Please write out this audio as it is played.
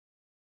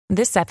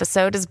This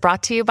episode is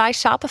brought to you by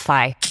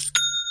Shopify.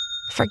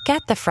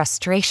 Forget the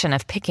frustration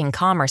of picking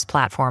commerce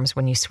platforms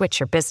when you switch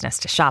your business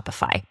to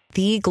Shopify,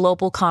 the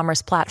global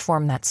commerce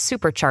platform that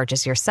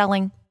supercharges your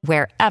selling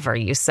wherever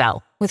you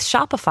sell. With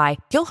Shopify,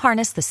 you'll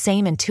harness the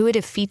same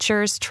intuitive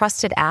features,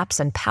 trusted apps,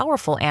 and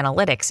powerful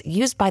analytics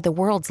used by the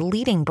world's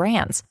leading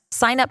brands.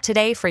 Sign up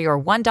today for your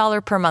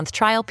 $1 per month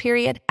trial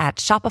period at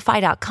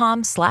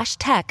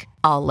shopify.com/tech,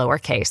 all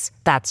lowercase.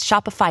 That's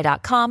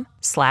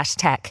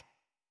shopify.com/tech.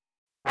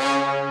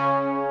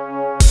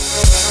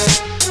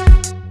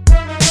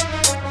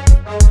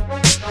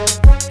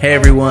 Hey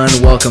everyone,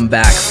 welcome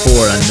back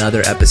for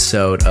another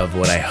episode of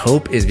what I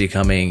hope is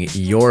becoming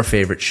your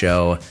favorite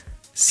show,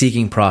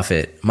 Seeking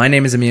Profit. My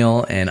name is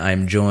Emil, and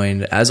I'm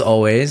joined, as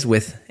always,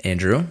 with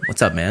Andrew.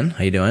 What's up, man?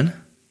 How you doing?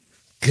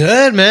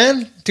 Good,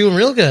 man. Doing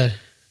real good.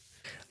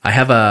 I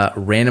have a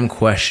random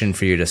question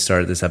for you to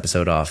start this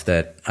episode off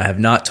that I have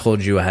not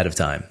told you ahead of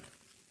time.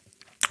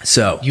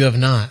 So You have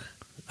not?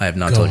 I have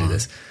not told you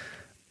this.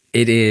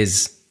 It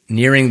is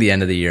nearing the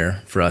end of the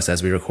year for us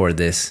as we record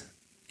this.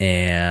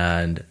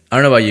 And I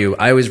don't know about you,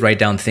 I always write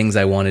down things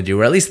I want to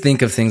do, or at least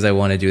think of things I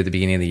want to do at the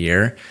beginning of the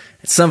year.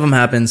 Some of them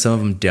happen, some of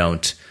them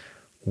don't.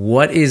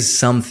 What is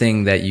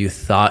something that you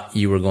thought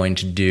you were going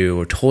to do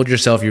or told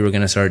yourself you were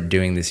going to start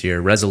doing this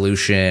year,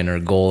 resolution or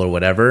goal or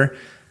whatever,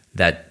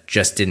 that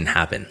just didn't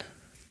happen?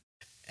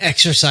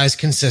 Exercise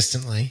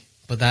consistently,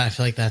 but that I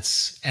feel like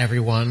that's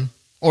everyone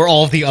or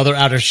all of the other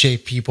out of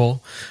shape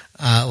people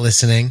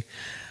listening.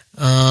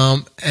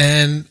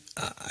 And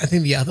I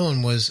think the other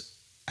one was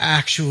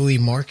actually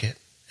market.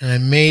 And I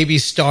maybe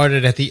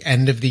started at the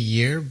end of the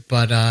year,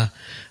 but I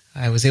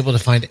was able to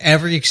find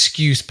every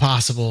excuse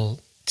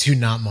possible to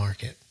not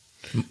market.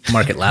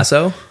 Market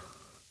Lasso?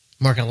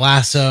 Market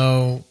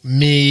Lasso,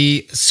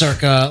 me,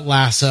 Circa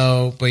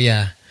Lasso, but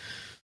yeah.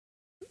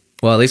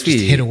 Well, at least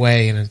just hid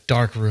away in a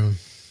dark room.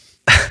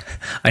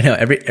 I know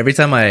every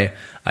time I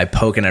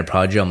poke and I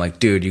prod you, I'm like,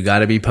 dude, you got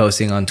to be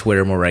posting on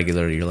Twitter more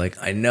regularly. You're like,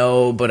 I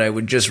know, but I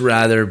would just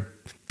rather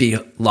be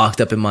locked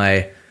up in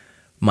my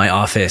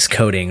office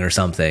coding or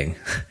something.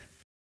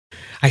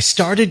 I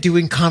started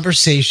doing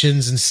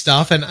conversations and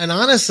stuff. And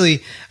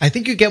honestly, I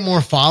think you get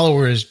more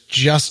followers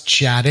just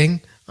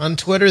chatting on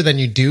Twitter than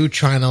you do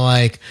trying to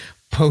like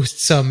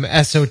post some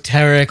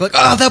esoteric, like,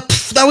 oh,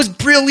 that was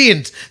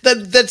brilliant.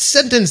 That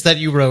sentence that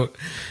you wrote,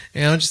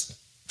 just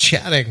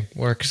chatting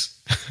works.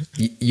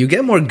 You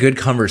get more good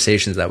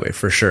conversations that way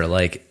for sure.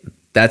 Like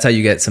that's how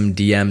you get some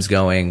DMs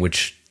going,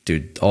 which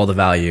dude, all the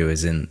value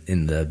is in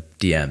the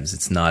DMs.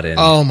 It's not in.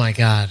 Oh my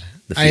God.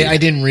 I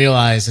didn't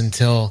realize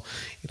until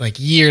like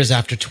years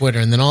after Twitter,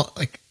 and then all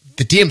like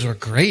the DMs were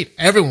great.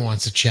 Everyone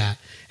wants to chat,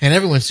 and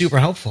everyone's super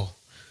helpful.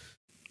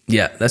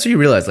 Yeah, that's what you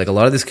realize. Like a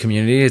lot of this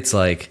community, it's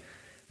like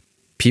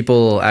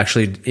people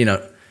actually,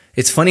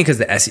 it's funny because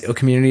the SEO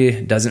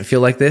community doesn't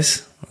feel like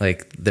this.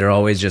 Like they're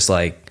always just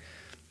like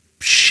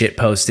shit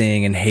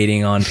posting and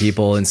hating on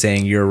people and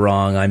saying you're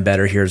wrong, I'm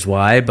better, here's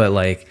why. But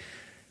like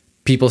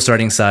people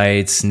starting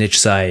sites,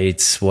 niche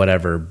sites,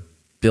 whatever,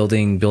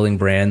 building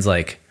brands,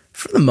 like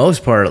for the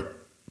most part,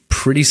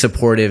 pretty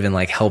supportive and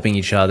like helping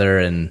each other,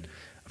 and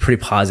a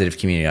pretty positive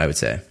community, I would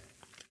say.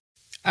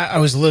 I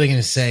was literally going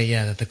to say,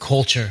 that the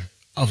culture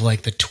of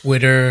like the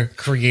Twitter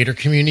creator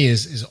community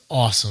is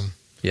awesome.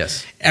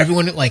 Yes.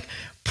 Everyone like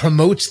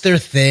promotes their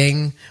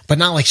thing, but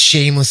not like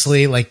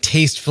shamelessly, like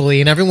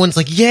tastefully. And everyone's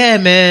like, yeah,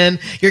 man,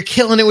 you're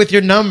killing it with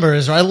your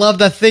numbers, or I love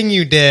that thing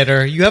you did,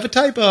 or you have a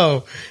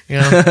typo,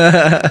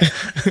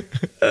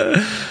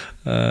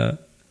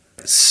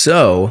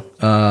 So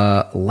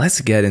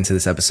let's get into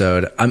this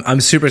episode.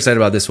 I'm super excited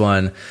about this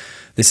one.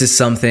 This is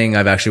something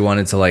I've actually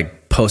wanted to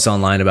like post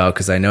online about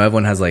because I know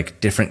everyone has like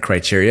different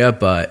criteria.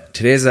 But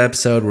today's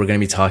episode, we're going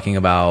to be talking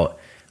about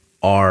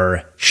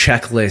our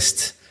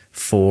checklist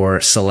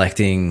for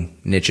selecting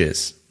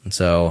niches. And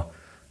so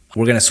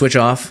we're going to switch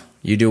off.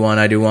 You do one,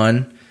 I do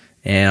one,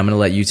 and I'm going to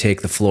let you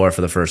take the floor for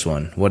the first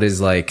one. What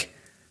is like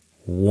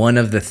one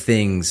of the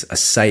things a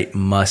site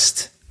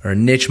must or a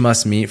niche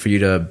must meet for you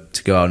to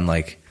go out and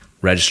like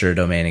register a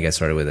domain and get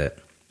started with it?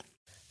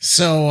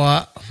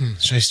 So,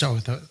 should I start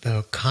with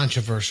the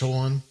controversial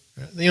one?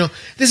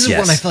 This is Yes.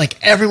 one I feel like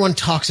everyone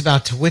talks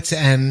about to wit's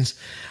end.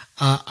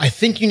 I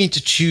think you need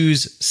to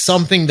choose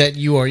something that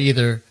you are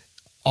either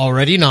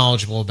already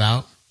knowledgeable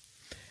about,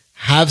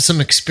 have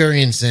some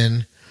experience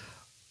in,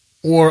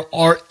 or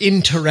are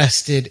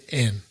interested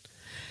in.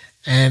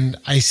 And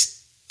I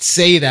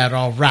say that,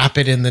 I'll wrap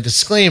it in the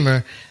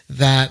disclaimer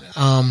that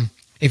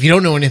if you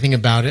don't know anything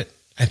about it,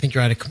 I think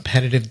you're at a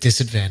competitive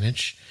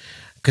disadvantage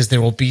because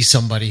there will be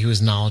somebody who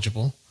is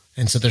knowledgeable.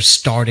 And so they're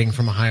starting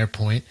from a higher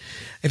point.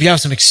 If you have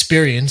some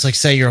experience, like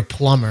say you're a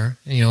plumber,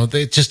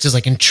 it just is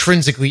like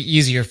intrinsically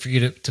easier for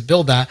you to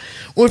build that.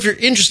 Or if you're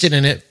interested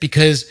in it,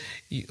 because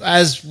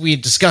as we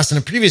discussed in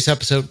a previous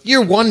episode,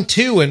 year 1,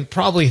 2, and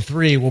probably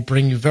 3 will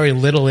bring you very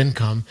little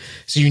income.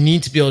 So you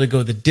need to be able to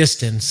go the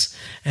distance.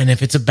 And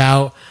if it's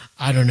about,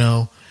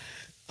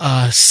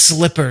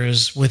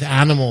 slippers with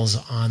animals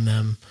on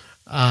them,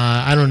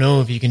 I don't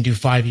know if you can do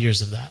 5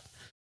 years of that.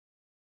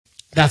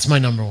 That's my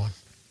number one.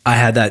 I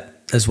had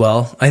that as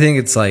well. I think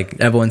it's like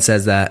everyone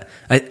says that.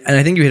 And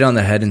I think you hit on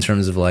the head in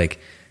terms of like,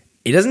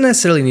 it doesn't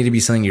necessarily need to be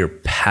something you're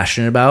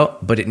passionate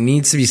about, but it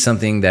needs to be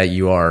something that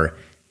you are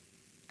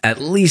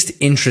at least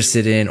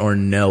interested in or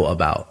know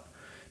about.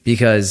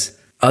 Because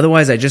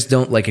otherwise I just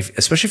don't like,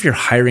 especially if you're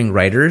hiring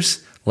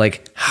writers,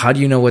 like how do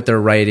you know what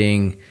they're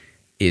writing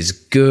is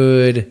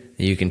good?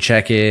 You can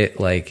check it.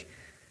 Like,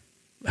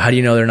 how do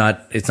you know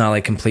it's not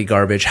like complete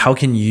garbage? How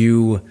can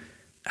you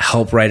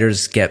help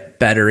writers get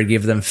better,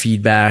 give them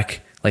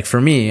feedback? Like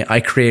for me, I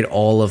create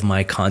all of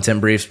my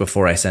content briefs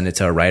before I send it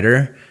to a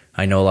writer.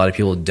 I know a lot of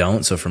people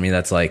don't. So for me,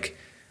 that's like,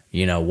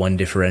 one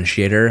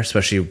differentiator,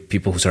 especially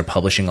people who start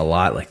publishing a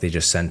lot, like they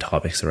just send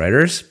topics to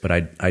writers, but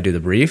I do the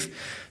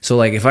brief. So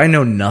like if I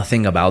know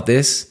nothing about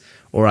this,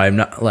 or I'm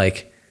not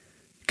like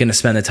going to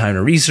spend the time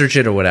to research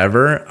it or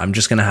whatever, I'm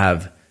just going to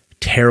have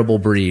terrible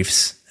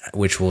briefs,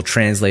 which will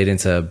translate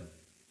into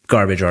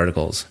garbage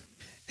articles.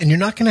 And you're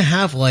not going to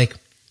have like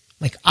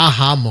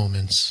aha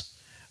moments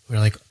where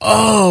like,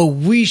 oh,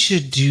 we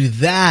should do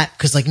that.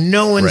 Cause like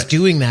no one's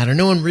doing that, or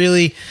no one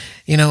really,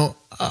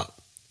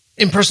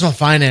 in personal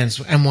finance,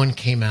 M1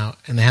 came out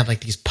and they had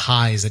like these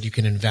pies that you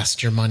can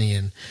invest your money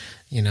in.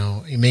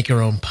 You make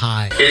your own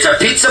pie. It's a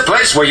pizza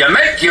place where you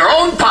make your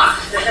own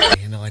pie.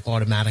 Like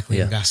automatically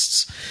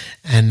invests.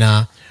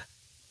 And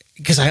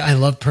because I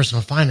love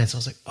personal finance, I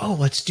was like, oh,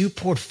 let's do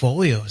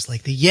portfolios,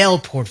 like the Yale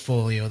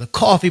portfolio, the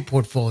coffee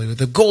portfolio,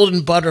 the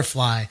golden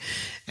butterfly.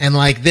 And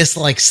like this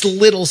like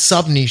little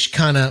sub niche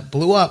kind of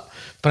blew up.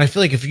 But I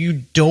feel like if you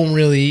don't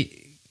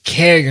really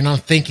care, you're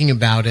not thinking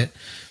about it,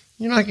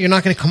 you're not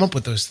going to come up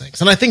with those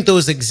things. And I think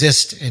those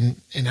exist in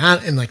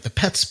like the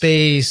pet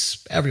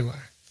space,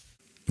 everywhere.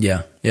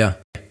 Yeah.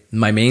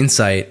 My main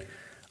site,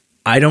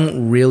 I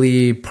don't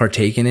really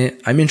partake in it.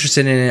 I'm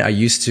interested in it. I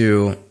used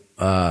to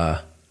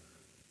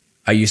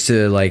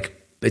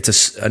like,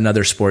 it's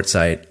another sports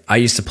site. I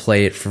used to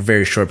play it for a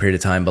very short period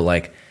of time, but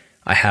like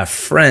I have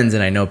friends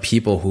and I know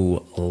people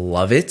who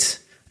love it.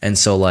 And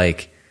so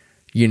like,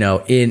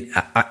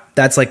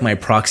 that's like my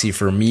proxy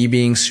for me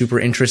being super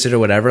interested or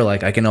whatever.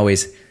 Like I can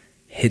always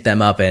hit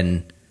them up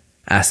and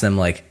ask them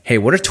like, hey,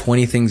 what are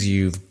 20 things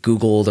you've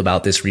Googled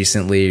about this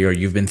recently, or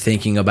you've been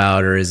thinking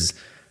about, or is,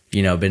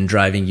 been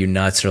driving you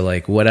nuts, or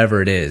like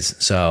whatever it is.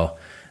 So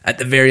at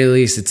the very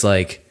least, it's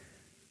like,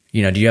 do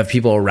you have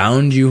people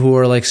around you who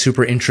are like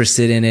super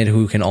interested in it,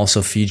 who can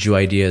also feed you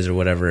ideas or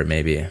whatever it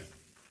may be?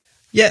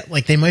 Yeah.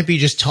 Like they might be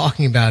just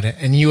talking about it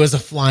and you as a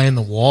fly in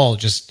the wall,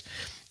 just,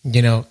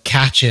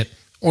 catch it.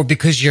 Or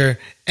because you're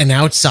an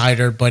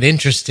outsider but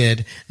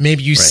interested,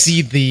 maybe you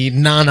see the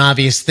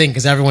non-obvious thing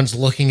because everyone's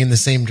looking in the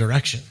same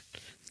direction.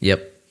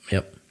 Yep.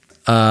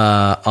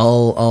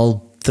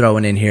 I'll throw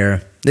it in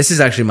here. This is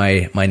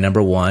actually my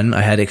number one.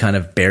 I had it kind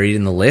of buried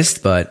in the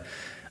list, but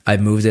I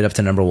moved it up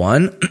to number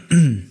one.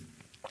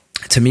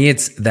 To me,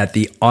 it's that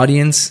the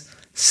audience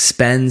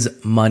spends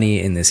money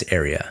in this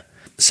area.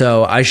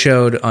 So I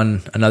showed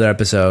on another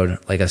episode,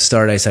 like a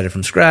start I started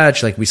from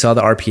scratch. Like we saw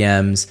the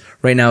RPMs.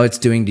 Right now it's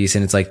doing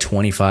decent. It's like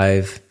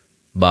 $25,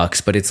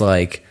 but it's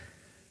like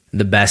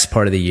the best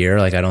part of the year.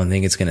 Like I don't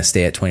think it's going to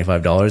stay at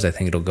 $25. I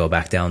think it'll go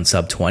back down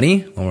sub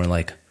 20 when we're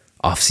like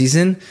off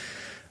season.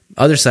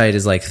 Other side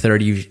is like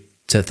 30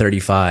 to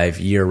 35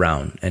 year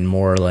round and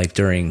more like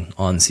during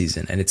on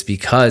season. And it's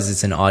because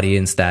it's an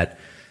audience that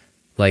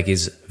like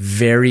is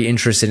very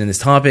interested in this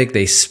topic.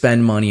 They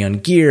spend money on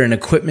gear and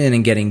equipment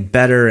and getting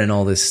better and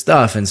all this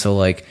stuff. And so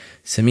like,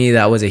 to me,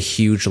 that was a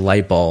huge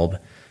light bulb.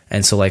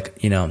 And so like,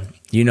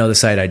 the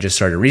site I just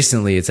started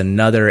recently, it's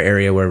another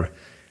area where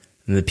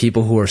the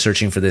people who are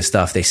searching for this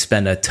stuff, they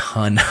spend a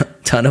ton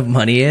of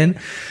money in.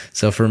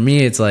 So for me,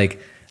 it's like,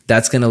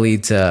 that's going to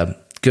lead to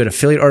good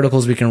affiliate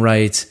articles we can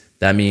write.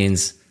 That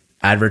means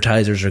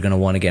advertisers are going to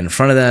want to get in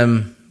front of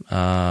them,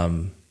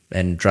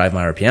 and drive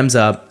my RPMs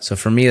up. So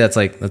for me,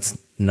 that's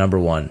number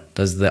one.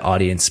 Does the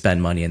audience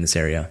spend money in this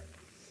area?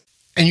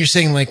 And you're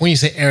saying like, when you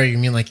say area, you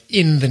mean like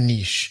in the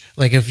niche.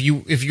 Like if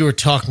you were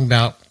talking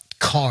about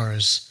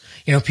cars,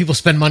 people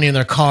spend money on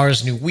their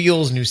cars, new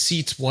wheels, new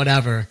seats,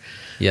 whatever.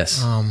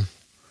 Yes.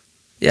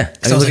 Yeah.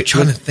 So I was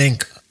trying to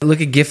think.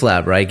 Look at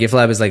GiftLab, right?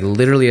 GiftLab is like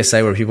literally a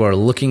site where people are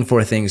looking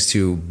for things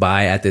to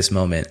buy at this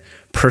moment.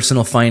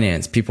 Personal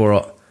finance,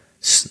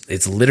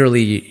 it's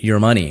literally your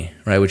money,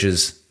 right? Which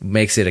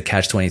makes it a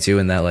catch-22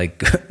 in that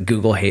like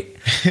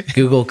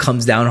Google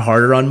comes down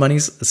harder on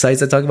sites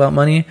that talk about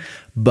money.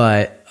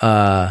 But,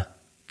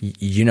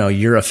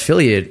 your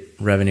affiliate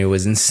revenue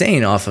was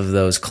insane off of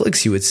those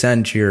clicks you would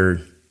send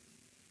to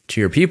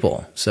your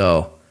people.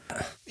 So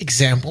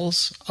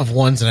examples of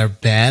ones that are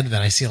bad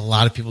that I see a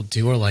lot of people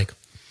do are like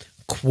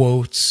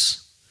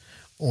quotes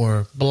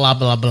or blah,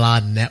 blah,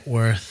 blah net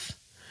worth.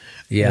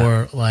 Yeah.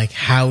 Or like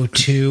how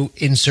to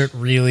insert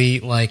really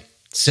like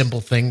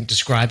simple thing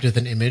described with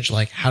an image,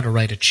 like how to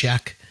write a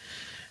check,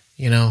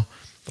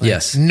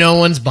 Yes. No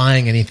one's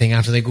buying anything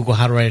after they Google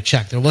how to write a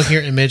check. They're looking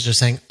at your image, they're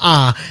saying,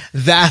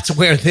 that's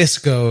where this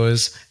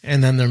goes.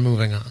 And then they're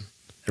moving on.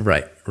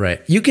 Right.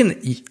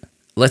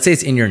 let's say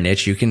it's in your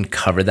niche, you can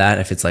cover that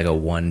if it's like a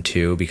 1,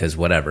 2, because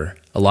whatever.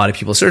 A lot of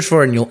people search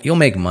for it and you'll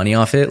make money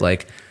off it.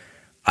 Like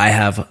I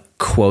have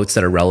quotes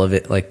that are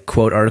relevant, like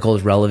quote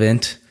articles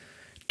relevant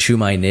to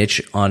my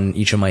niche on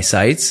each of my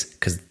sites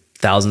because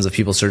thousands of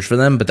people search for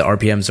them, but the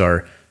RPMs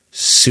are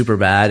super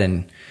bad.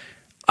 And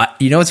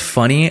it's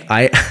funny.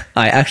 I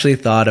actually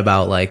thought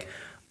about like,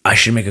 I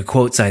should make a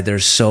quote site.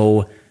 There's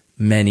so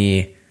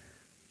many,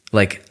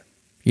 like,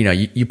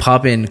 you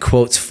pop in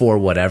quotes for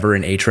whatever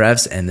in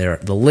Ahrefs and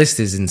the list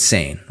is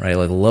insane, right?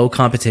 Like low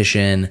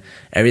competition,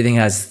 everything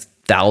has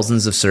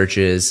thousands of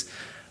searches,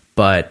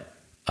 but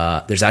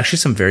there's actually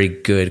some very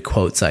good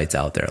quote sites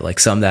out there. Like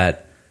some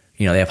that,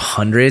 they have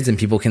hundreds and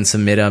people can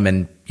submit them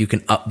and you can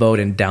upvote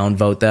and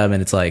downvote them.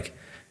 And it's like,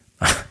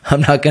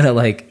 I'm not going to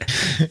like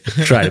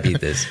try to beat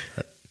this.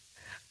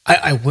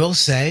 I will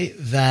say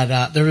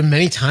that there were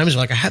many times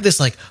where like I had this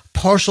like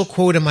partial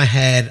quote in my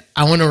head.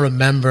 I want to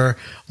remember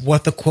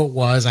what the quote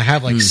was. I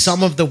have like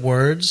some of the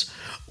words,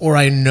 or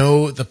I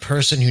know the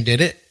person who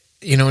did it.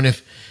 And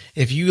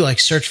if you like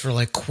search for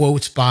like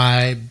quotes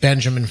by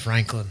Benjamin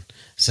Franklin,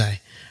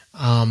 say,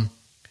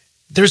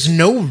 there's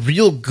no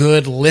real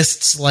good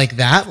lists like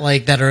that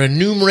are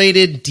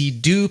enumerated,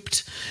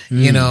 deduped.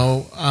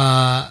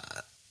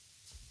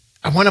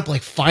 I wound up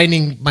like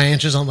finding my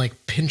answers on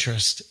like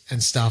Pinterest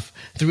and stuff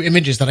through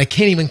images that I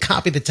can't even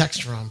copy the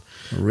text from.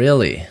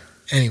 Really?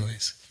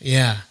 Anyways,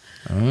 yeah.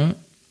 All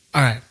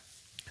right.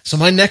 So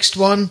my next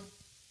one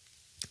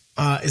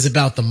is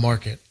about the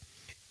market.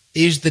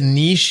 Is the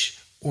niche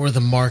or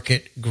the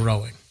market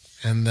growing?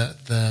 And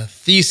the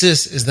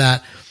thesis is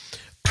that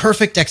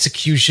perfect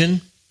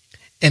execution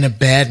in a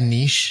bad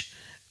niche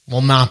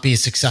will not be a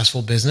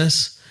successful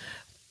business,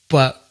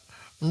 but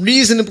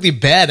reasonably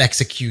bad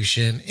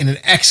execution in an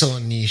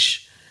excellent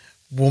niche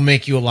will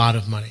make you a lot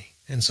of money.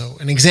 And so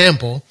an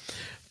example,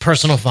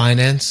 personal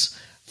finance,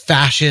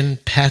 fashion,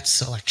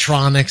 pets,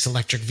 electronics,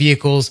 electric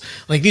vehicles,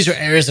 like these are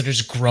areas that are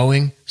just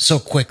growing so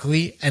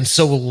quickly and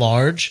so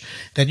large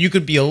that you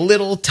could be a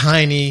little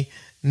tiny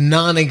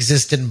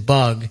non-existent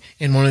bug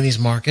in one of these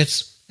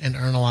markets and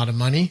earn a lot of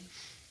money.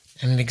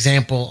 And an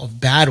example of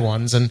bad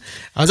ones, and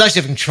I was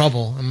actually having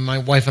trouble, and my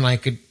wife and I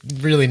could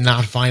really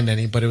not find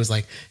any, but it was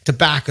like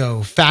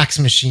tobacco, fax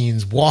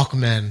machines,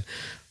 Walkmen,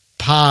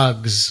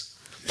 Pogs.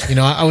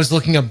 I was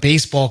looking up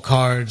baseball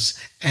cards,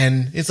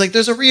 and it's like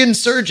there's a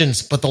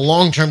reinsurgence, but the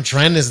long-term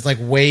trend is like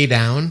way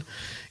down.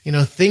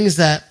 Things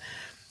that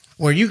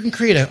where you can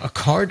create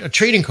a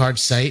trading card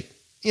site,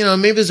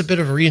 maybe there's a bit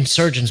of a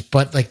reinsurgence,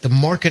 but like the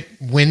market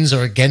wins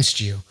are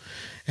against you.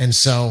 And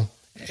so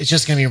it's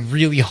just going to be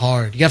really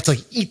hard. You have to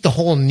like eat the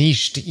whole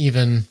niche to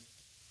even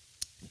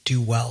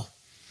do well.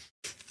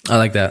 I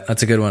like that.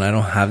 That's a good one. I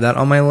don't have that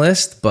on my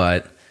list,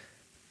 but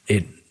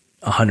it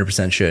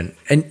 100% should.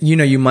 And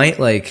you might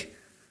like,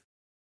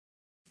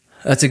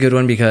 that's a good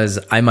one because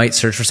I might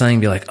search for something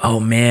and be like, oh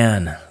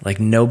man, like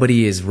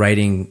nobody is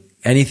writing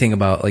anything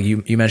about, like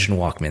you mentioned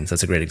Walkmans.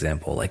 That's a great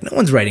example. Like no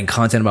one's writing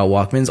content about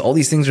Walkmans. All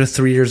these things are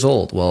 3 years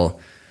old. Well,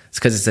 it's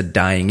because it's a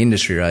dying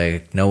industry,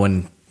 right? No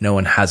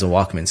one has a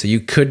Walkman. So you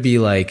could be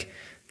like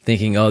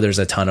thinking, oh, there's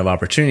a ton of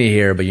opportunity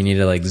here, but you need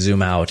to like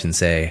zoom out and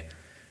say,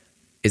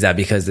 is that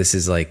because this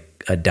is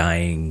like a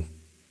dying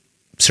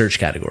search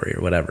category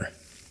or whatever?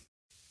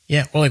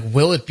 Yeah. Or like,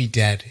 will it be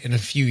dead in a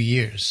few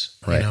years?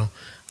 Right.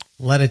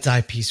 Let it die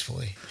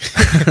peacefully.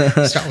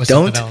 Start with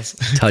Don't something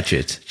else. touch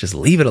it. Just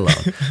leave it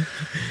alone.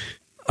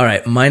 All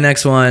right. My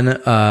next one.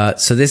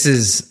 So this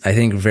is, I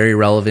think, very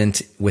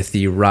relevant with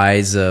the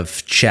rise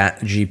of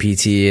Chat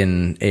GPT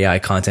and AI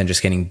content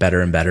just getting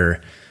better and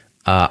better.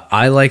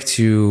 I like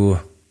to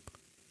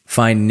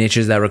find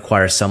niches that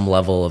require some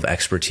level of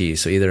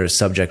expertise. So either a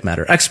subject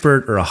matter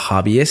expert or a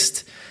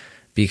hobbyist,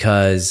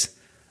 because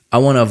I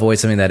want to avoid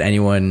something that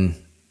anyone,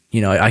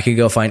 I could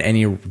go find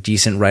any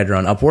decent writer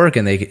on Upwork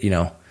and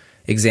they,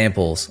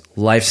 examples,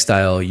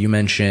 lifestyle, you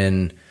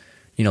mentioned,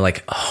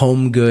 like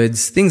home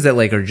goods, things that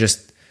like are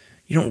just,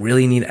 you don't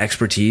really need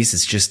expertise.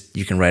 It's just,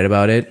 you can write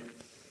about it.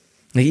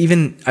 Like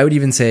I would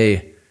even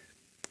say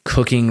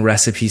cooking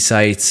recipe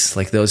sites,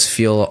 like those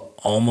feel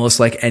almost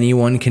like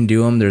anyone can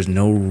do them. There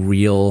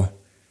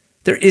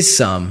is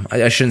some,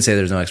 I shouldn't say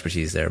there's no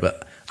expertise there,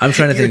 but I'm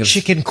trying to think of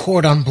chicken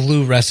cordon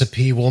bleu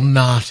recipe will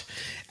not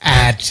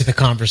add to the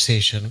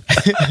conversation.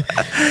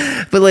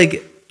 But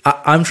like,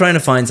 I'm trying to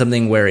find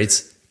something where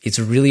it's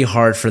really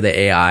hard for the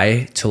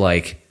AI to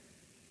like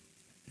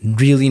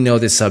really know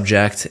the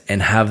subject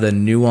and have the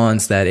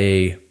nuance that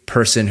a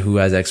person who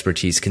has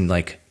expertise can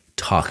like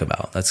talk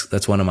about.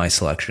 That's one of my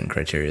selection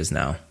criteria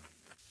now.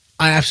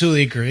 I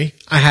absolutely agree.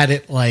 I had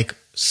it like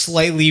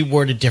slightly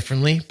worded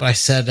differently, but I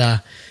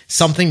said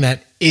something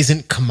that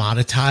isn't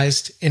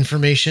commoditized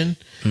information.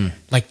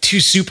 Like two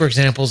super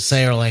examples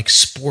say are like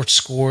sports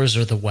scores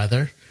or the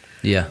weather.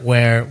 Yeah.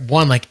 Where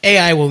one, like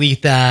AI will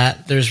eat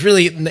that. There's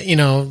really,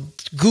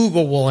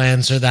 Google will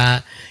answer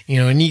that.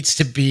 It needs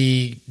to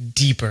be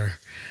deeper.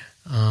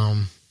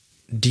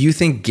 Do you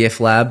think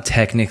GIFLab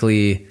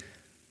technically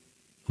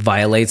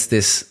violates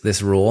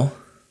this rule?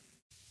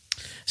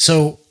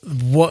 So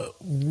what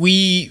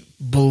we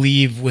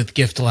believe with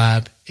Gift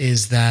Lab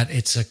is that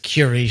it's a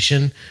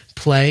curation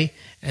play,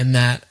 and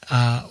that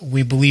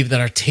we believe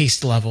that our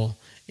taste level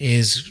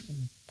is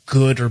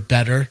good or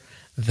better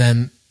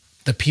than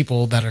the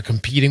people that are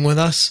competing with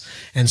us.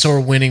 And so we're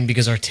winning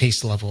because our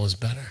taste level is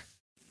better.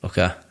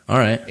 Okay. All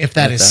right. If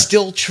that is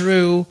still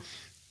true,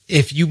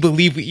 if you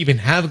believe we even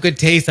have good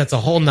taste, that's a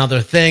whole nother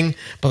thing.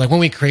 But like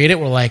when we create it,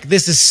 we're like,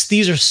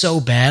 these are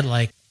so bad.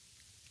 Like,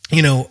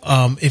 you know,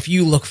 if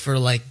you look for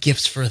like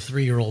gifts for a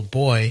 3-year-old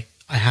boy,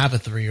 I have a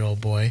 3-year-old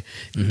boy,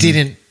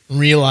 didn't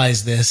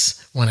realize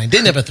this when I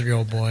didn't have a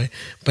 3-year-old boy,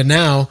 but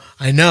now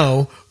I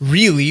know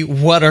really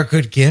what are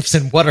good gifts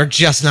and what are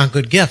just not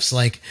good gifts.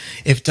 Like,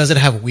 does it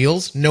have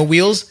wheels? No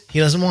wheels, he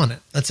doesn't want it.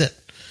 That's it.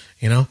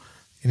 You know,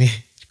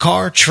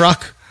 car,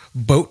 truck,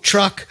 boat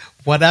truck,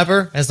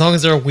 whatever, as long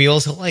as there are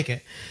wheels, he'll like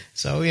it.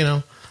 So, you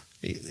know,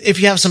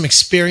 if you have some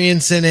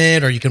experience in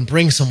it, or you can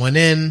bring someone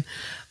in.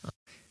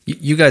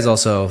 You guys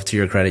also, to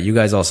your credit, you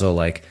guys also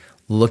like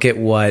look at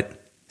what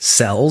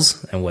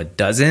sells and what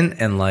doesn't,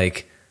 and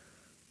like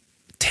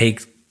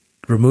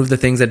remove the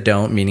things that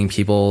don't, meaning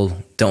people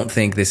don't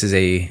think this is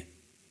the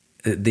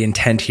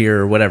intent here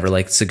or whatever,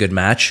 like it's a good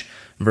match,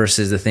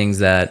 versus the things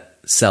that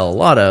sell a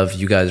lot of.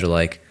 You guys are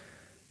like,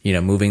 you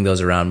know, moving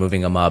those around,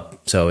 moving them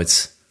up. So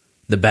it's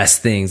the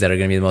best things that are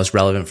going to be the most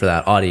relevant for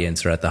that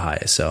audience are at the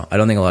highest. So I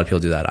don't think a lot of people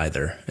do that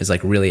either. It's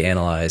like really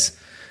analyze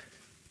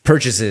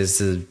purchases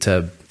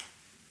to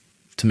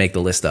make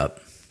the list up.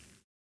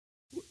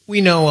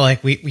 We know,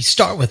 like, we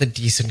start with a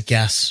decent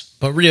guess,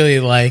 but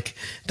really, like,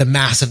 the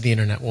mass of the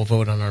internet will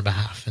vote on our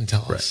behalf and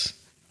tell us.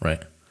 Right.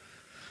 All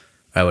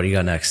right, what do you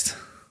got next?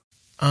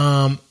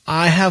 I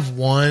have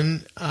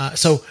one.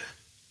 So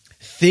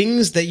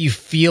things that you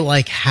feel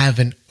like have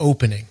an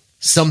opening,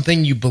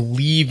 something you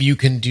believe you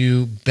can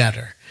do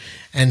better.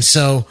 And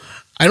so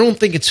I don't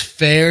think it's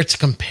fair to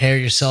compare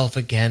yourself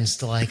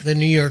against like the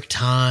New York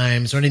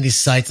Times or any of these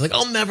sites. Like,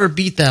 I'll never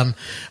beat them.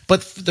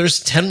 But there's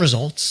 10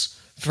 results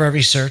for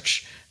every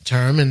search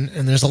term, and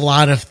there's a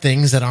lot of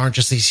things that aren't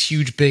just these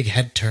huge big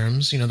head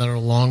terms, you know, that are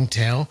long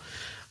tail.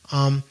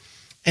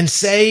 And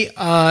say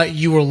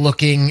you were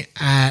looking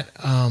at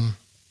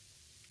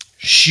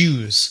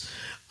shoes.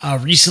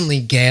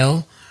 Recently,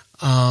 Gail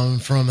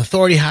from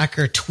Authority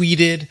Hacker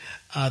tweeted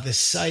this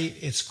site.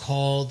 It's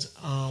called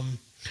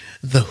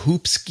The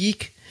Hoops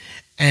Geek,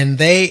 and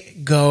they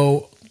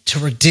go to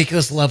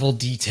ridiculous level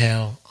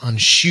detail on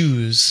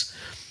shoes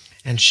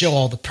and show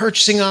all the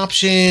purchasing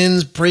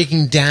options,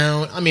 breaking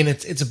down. I mean,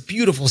 it's a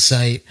beautiful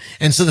site.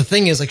 And so the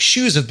thing is, like,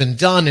 shoes have been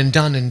done and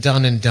done and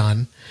done and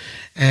done.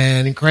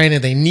 And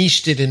granted, they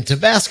niched it into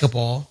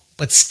basketball,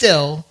 but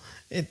still,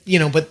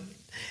 but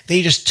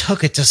they just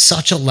took it to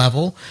such a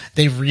level.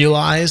 They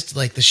realized,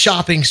 like, the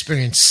shopping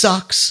experience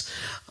sucks.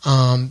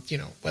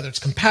 Whether it's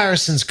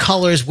comparisons,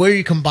 colors, where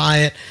you can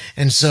buy it.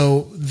 And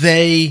so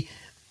they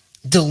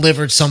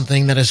delivered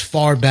something that is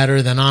far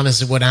better than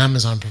honestly what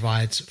Amazon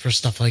provides for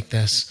stuff like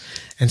this.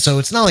 And so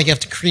it's not like you have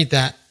to create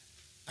that,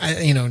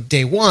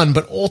 day one,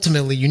 but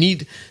ultimately you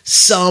need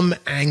some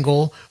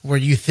angle where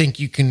you think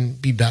you can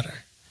be better.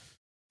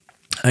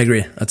 I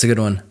agree. That's a good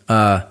one.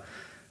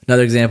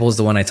 Another example is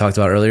the one I talked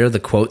about earlier, the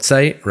quote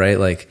site, right?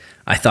 Like,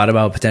 I thought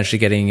about potentially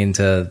getting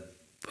into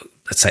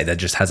a site that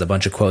just has a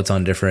bunch of quotes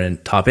on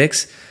different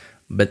topics,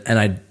 and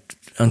I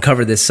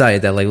uncovered this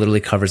site that like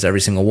literally covers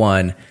every single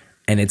one.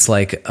 And it's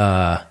like,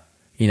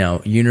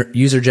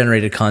 user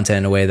generated content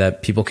in a way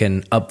that people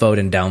can upvote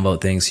and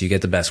downvote things. So you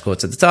get the best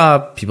quotes at the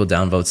top, people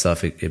downvote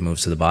stuff, it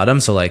moves to the bottom.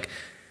 So like,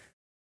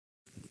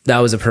 that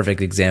was a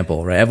perfect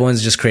example, right?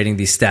 Everyone's just creating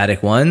these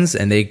static ones,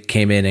 and they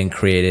came in and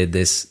created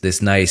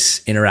this nice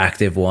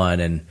interactive one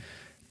and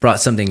brought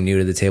something new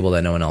to the table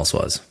that no one else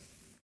was.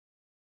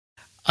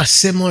 A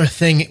similar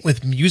thing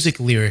with music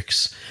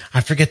lyrics.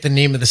 I forget the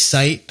name of the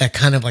site that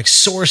kind of like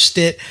sourced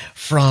it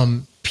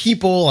from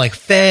people, like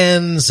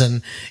fans,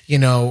 and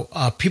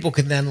people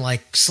could then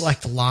like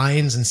select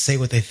lines and say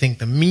what they think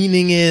the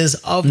meaning is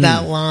of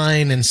that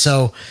line. And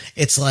so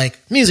it's like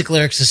music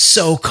lyrics is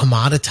so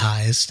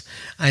commoditized.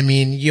 I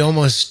mean, you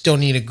almost don't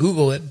need to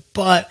Google it,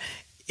 but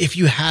if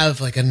you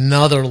have like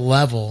another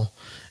level,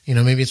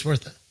 maybe it's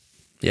worth it.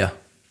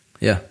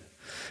 Yeah.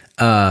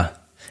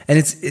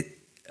 And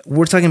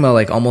we're talking about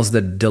like almost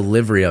the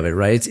delivery of it,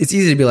 right? It's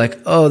easy to be like,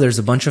 oh, there's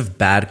a bunch of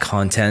bad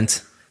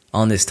content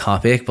on this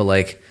topic, but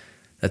like,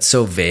 that's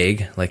so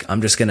vague. Like,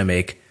 I'm just going to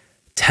make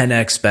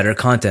 10x better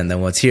content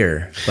than what's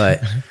here.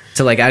 But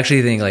to like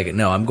actually think like,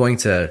 no, I'm going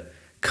to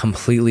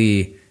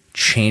completely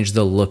change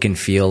the look and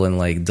feel and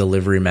like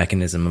delivery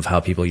mechanism of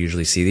how people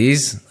usually see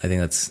these. I think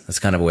that's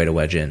kind of a way to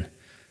wedge in.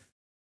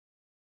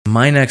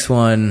 My next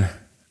one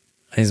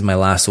is my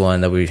last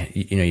one that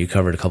you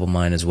covered a couple of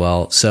mine as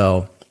well.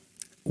 So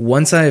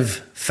once I've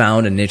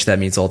found a niche that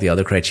meets all the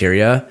other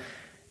criteria,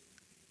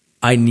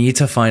 I need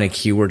to find a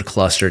keyword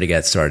cluster to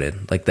get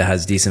started, like that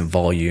has decent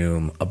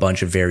volume, a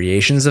bunch of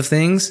variations of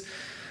things.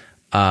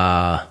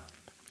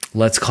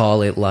 Let's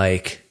call it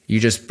like,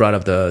 you just brought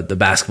up the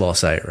basketball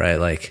site, right?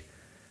 Like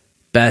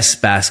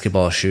best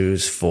basketball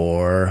shoes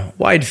for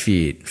wide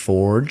feet,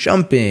 for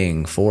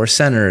jumping, for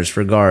centers,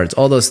 for guards,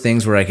 all those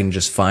things where I can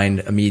just find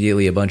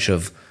immediately a bunch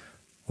of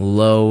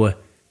low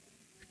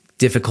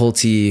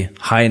difficulty,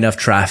 high enough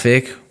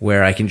traffic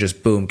where I can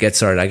just boom, get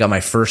started. I got my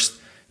first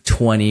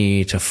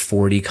 20 to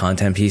 40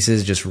 content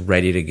pieces just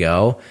ready to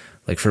go.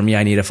 Like for me,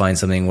 I need to find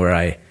something where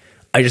I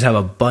just have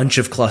a bunch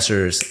of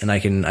clusters and I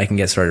can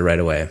get started right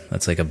away.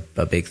 That's like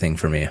a big thing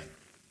for me.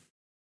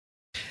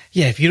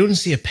 Yeah, if you don't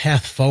see a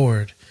path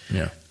forward,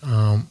 Yeah.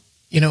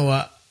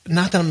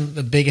 Not that I'm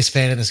the biggest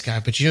fan of this guy,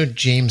 but you know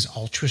James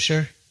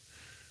Altucher?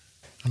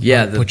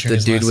 Yeah, the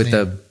dude with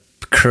the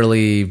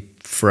curly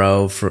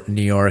fro,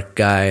 New York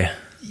guy.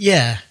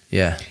 Yeah.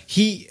 Yeah.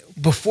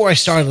 Before I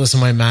started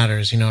listening to My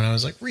Matters, and I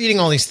was like reading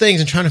all these things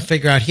and trying to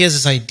figure out, he has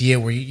this idea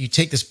where you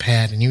take this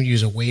pad and you would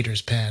use a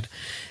waiter's pad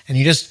and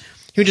he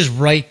would just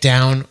write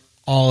down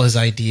all his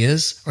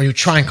ideas, or you would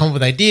try and come up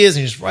with ideas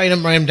and you just write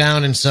them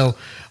down. And so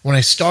when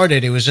I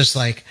started, it was just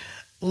like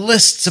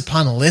lists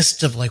upon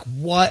lists of like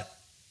what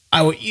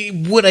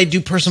would I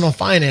do personal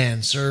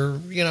finance or,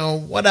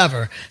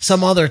 whatever,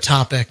 some other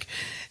topic.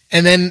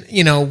 And then,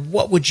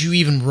 what would you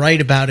even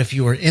write about if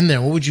you were in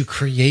there? What would you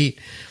create?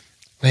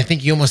 And I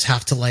think you almost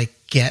have to like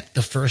get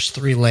the first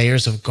 3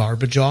 layers of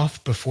garbage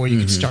off before you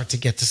can start to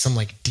get to some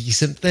like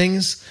decent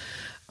things.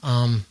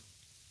 And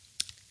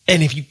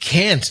if you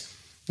can't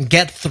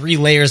get 3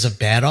 layers of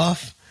bad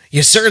off,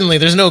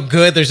 there's no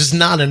good. There's just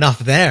not enough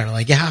there.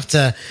 Like you have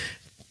to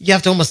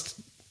almost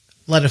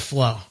let it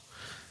flow.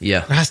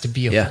 Yeah. There has to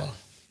be a flow.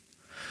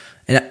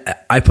 And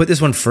I put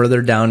this one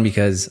further down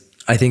because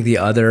I think the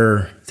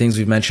other things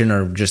we've mentioned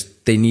are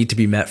just, they need to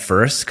be met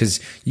first,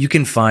 because you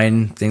can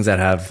find things that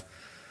have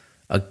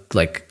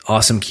like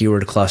awesome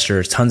keyword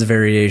clusters, tons of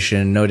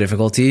variation, no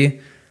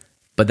difficulty.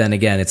 But then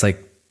again, it's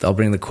like, I'll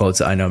bring the quotes.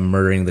 I know I'm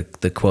murdering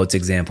the quotes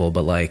example,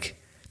 but like,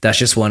 that's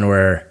just one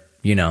where,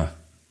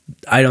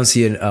 I don't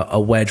see a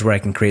wedge where I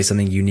can create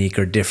something unique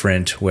or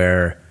different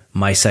where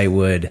my site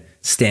would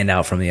stand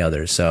out from the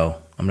others.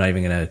 So I'm not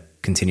even going to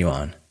continue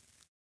on.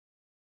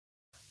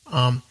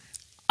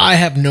 I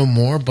have no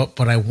more, but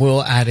I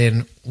will add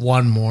in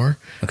one more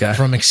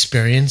from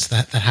experience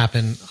that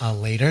happened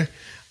later.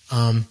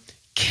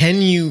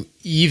 Can you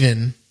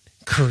even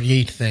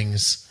create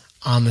things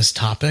on this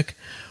topic?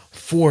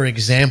 For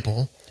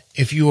example,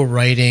 if you were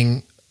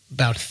writing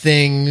about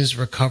things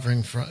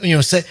recovering from,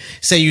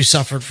 say you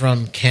suffered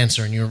from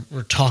cancer and you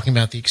were talking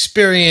about the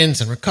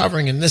experience and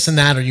recovering and this and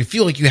that, or you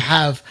feel like you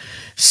have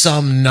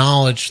some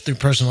knowledge through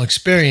personal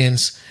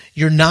experience,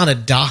 you're not a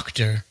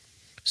doctor,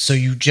 so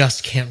you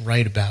just can't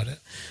write about it.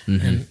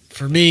 Mm-hmm. And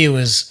for me, it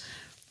was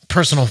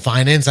personal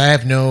finance. I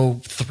have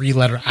no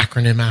 3-letter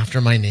acronym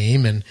after my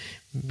name. And,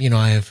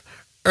 I have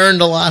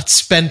earned a lot,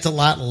 spent a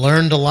lot,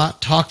 learned a lot,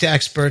 talked to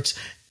experts.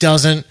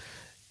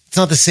 It's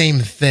not the same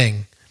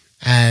thing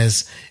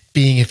as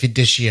being a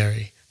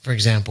fiduciary, for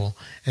example.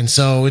 And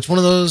so it's one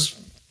of those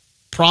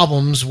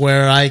problems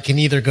where I can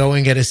either go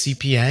and get a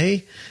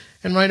CPA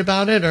and write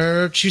about it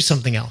or choose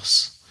something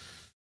else.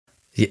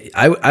 Yeah,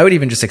 I would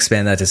even just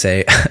expand that to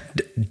say,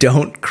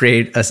 don't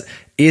create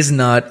is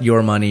not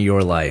your money,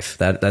 your life.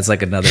 That's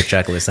like another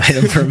checklist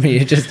item for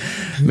me. Just,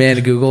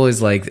 man, Google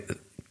is like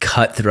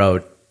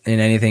cutthroat in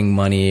anything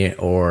money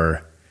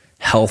or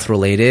health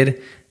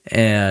related.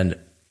 And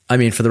I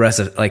mean, for the rest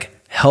of like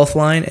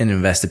Healthline and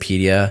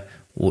Investopedia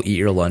will eat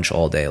your lunch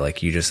all day.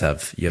 Like you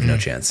have no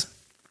chance.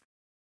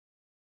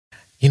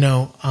 We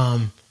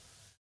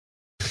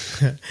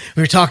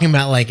were talking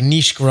about like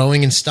niche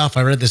growing and stuff.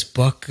 I read this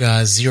book,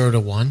 0 to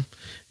 1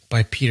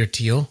 by Peter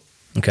Thiel.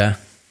 Okay.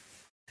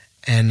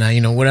 And,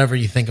 whatever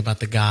you think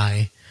about the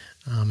guy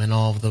and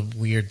all of the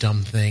weird,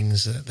 dumb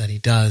things that he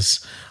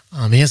does,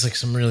 he has like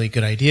some really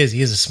good ideas.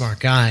 He is a smart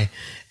guy.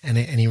 And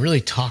he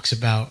really talks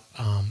about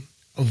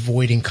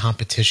avoiding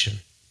competition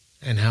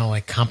and how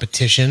like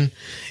competition,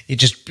 it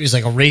just is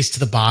like a race to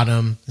the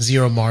bottom,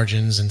 zero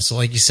margins. And so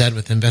like you said,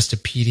 with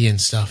Investopedia and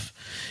stuff,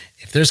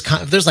 if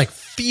there's like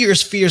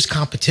fierce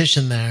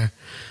competition there,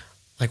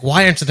 like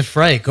why enter the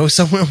fray? Go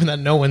somewhere where that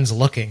no one's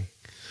looking.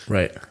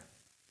 Right.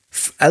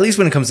 At least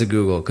when it comes to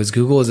Google, because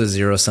Google is a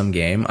zero-sum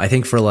game. I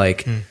think for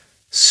like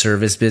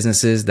service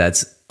businesses,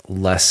 that's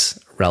less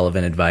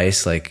relevant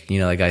advice. Like,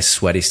 that guy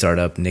Sweaty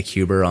Startup, Nick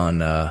Huber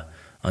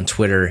on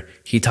Twitter,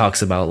 he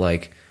talks about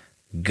like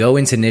go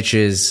into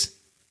niches,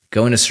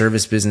 go into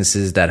service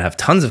businesses that have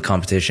tons of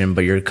competition,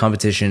 but your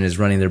competition is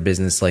running their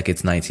business like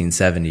it's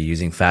 1970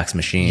 using fax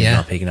machines,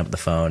 not picking up the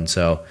phone.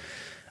 So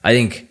I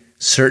think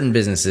certain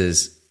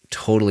businesses,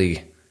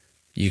 totally,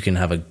 you can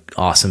have an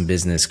awesome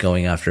business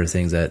going after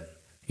things that,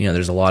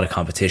 there's a lot of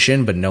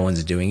competition, but no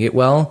one's doing it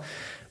well.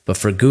 But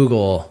for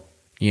Google,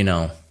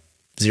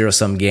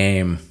 zero-sum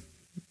game,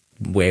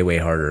 way, way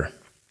harder.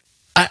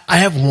 I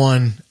have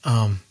one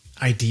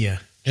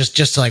idea,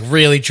 just to like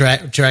really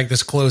drag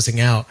this closing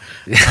out.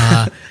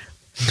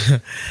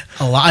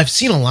 I've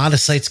seen a lot of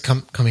sites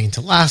coming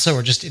to Lasso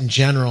or just in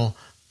general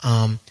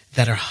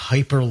that are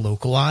hyper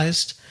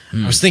localized.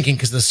 I was thinking,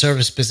 because the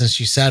service business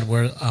you said,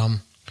 where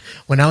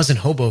when I was in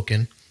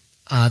Hoboken,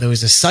 there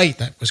was a site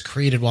that was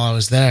created while I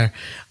was there,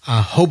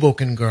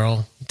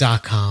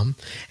 HobokenGirl.com,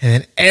 and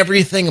then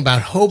everything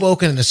about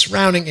Hoboken and the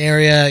surrounding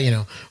area, you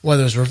know,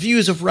 whether it was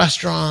reviews of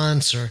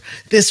restaurants or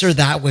this or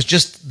that, was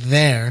just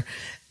there.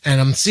 And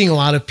I'm seeing a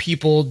lot of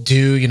people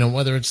do, you know,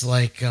 whether it's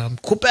like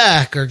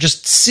Quebec or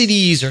just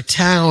cities or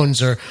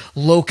towns or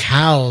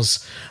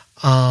locales.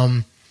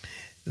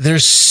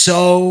 There's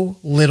so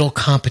little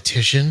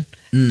competition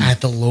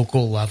at the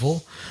local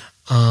level.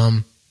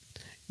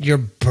 Your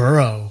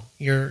borough,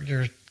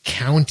 your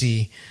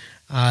county,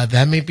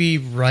 that may be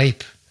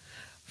ripe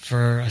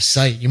for a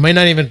site. You might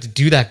not even have to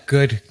do that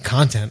good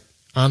content,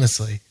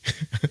 honestly.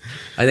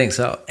 I think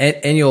so.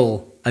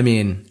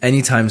 And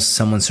anytime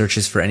someone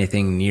searches for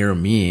anything near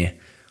me,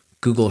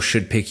 Google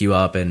should pick you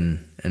up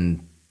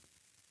and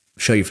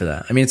show you for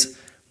that. I mean, it's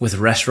with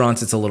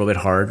restaurants, it's a little bit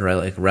hard, right?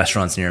 Like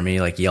restaurants near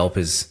me, like Yelp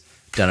has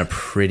done a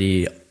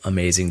pretty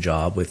amazing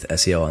job with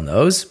SEO on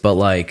those. But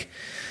like,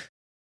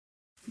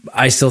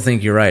 I still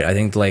think you're right. I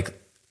think like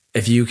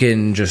if you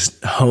can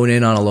just hone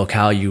in on a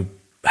locale, you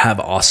have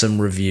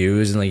awesome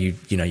reviews, and like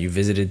you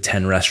visited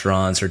 10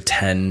 restaurants or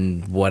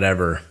 10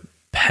 whatever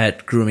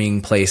pet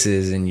grooming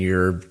places, and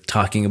you're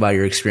talking about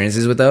your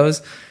experiences with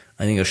those,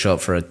 I think you'll show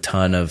up for a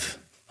ton of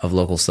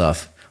local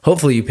stuff.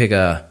 Hopefully you pick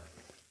a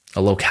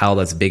locale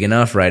that's big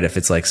enough, right? If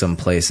it's like some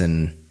place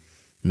in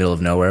middle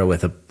of nowhere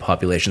with a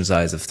population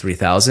size of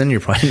 3,000, you're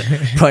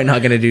probably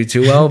not going to do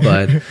too well,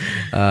 but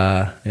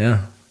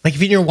yeah. Like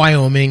if you're in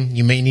Wyoming,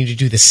 you may need to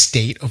do the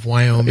state of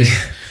Wyoming.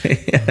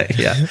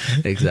 Yeah,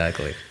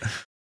 exactly.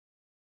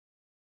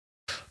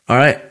 All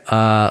right,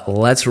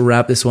 let's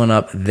wrap this one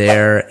up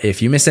there.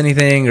 If you missed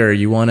anything or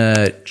you want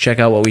to check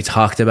out what we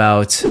talked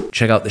about,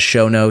 check out the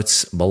show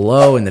notes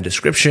below in the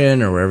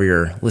description or wherever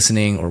you're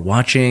listening or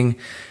watching.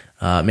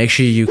 Make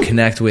sure you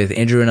connect with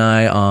Andrew and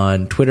I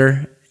on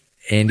Twitter,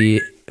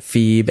 Andy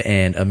Phoebe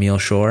and Emil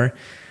Shore,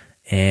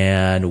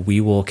 and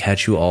we will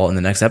catch you all in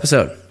the next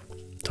episode.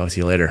 Talk to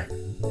you later.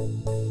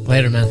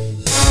 Later, man.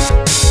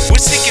 We're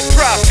seeking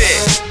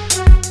profit.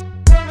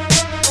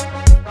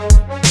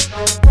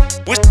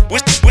 We're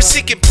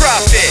seeking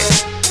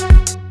profit.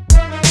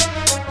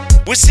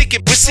 We're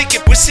seeking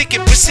profit. We're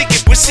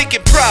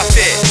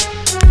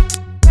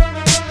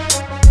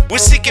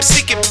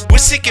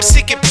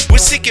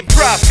seeking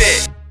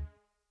profit.